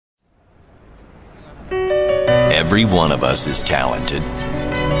Every one of us is talented,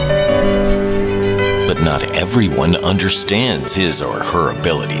 but not everyone understands his or her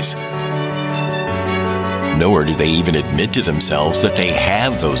abilities. Nor do they even admit to themselves that they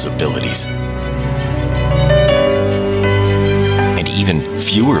have those abilities. And even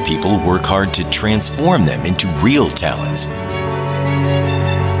fewer people work hard to transform them into real talents.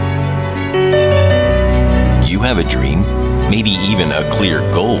 You have a dream, maybe even a clear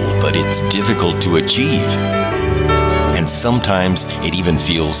goal, but it's difficult to achieve. And sometimes it even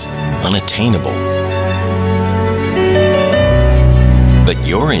feels unattainable. But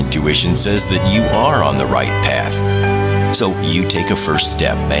your intuition says that you are on the right path. So you take a first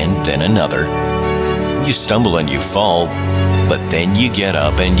step and then another. You stumble and you fall, but then you get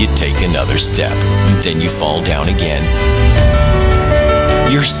up and you take another step. Then you fall down again.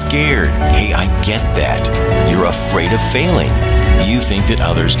 You're scared. Hey, I get that. You're afraid of failing. You think that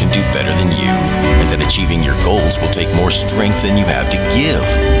others can do better than you, and that achieving your goals will take more strength than you have to give.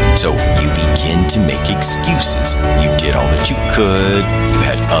 So you begin to make excuses. You did all that you could, you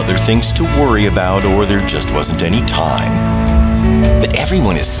had other things to worry about, or there just wasn't any time. But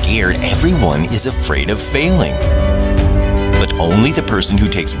everyone is scared. Everyone is afraid of failing. But only the person who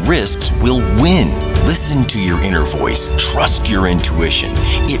takes risks will win. Listen to your inner voice. Trust your intuition.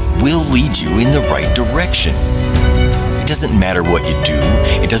 It will lead you in the right direction. It doesn't matter what you do.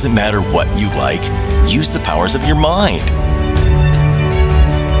 It doesn't matter what you like. Use the powers of your mind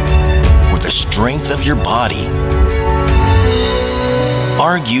or the strength of your body.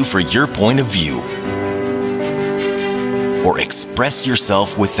 Argue for your point of view, or express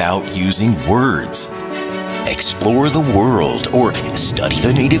yourself without using words. Explore the world or study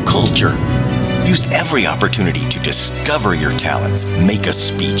the native culture. Use every opportunity to discover your talents. Make a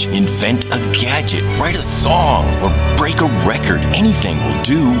speech, invent a gadget, write a song, or break a record. Anything will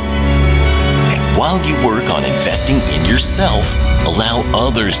do. And while you work on investing in yourself, allow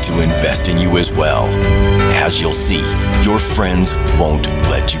others to invest in you as well. As you'll see, your friends won't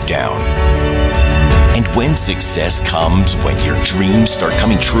let you down. And when success comes, when your dreams start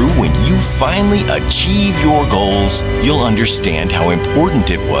coming true, when you finally achieve your goals, you'll understand how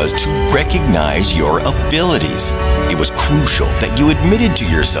important it was to recognize your abilities. It was crucial that you admitted to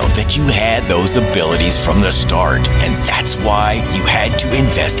yourself that you had those abilities from the start, and that's why you had to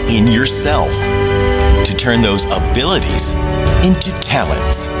invest in yourself to turn those abilities into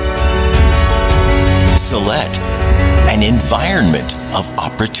talents. Select an environment of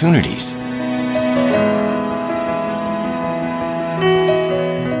opportunities.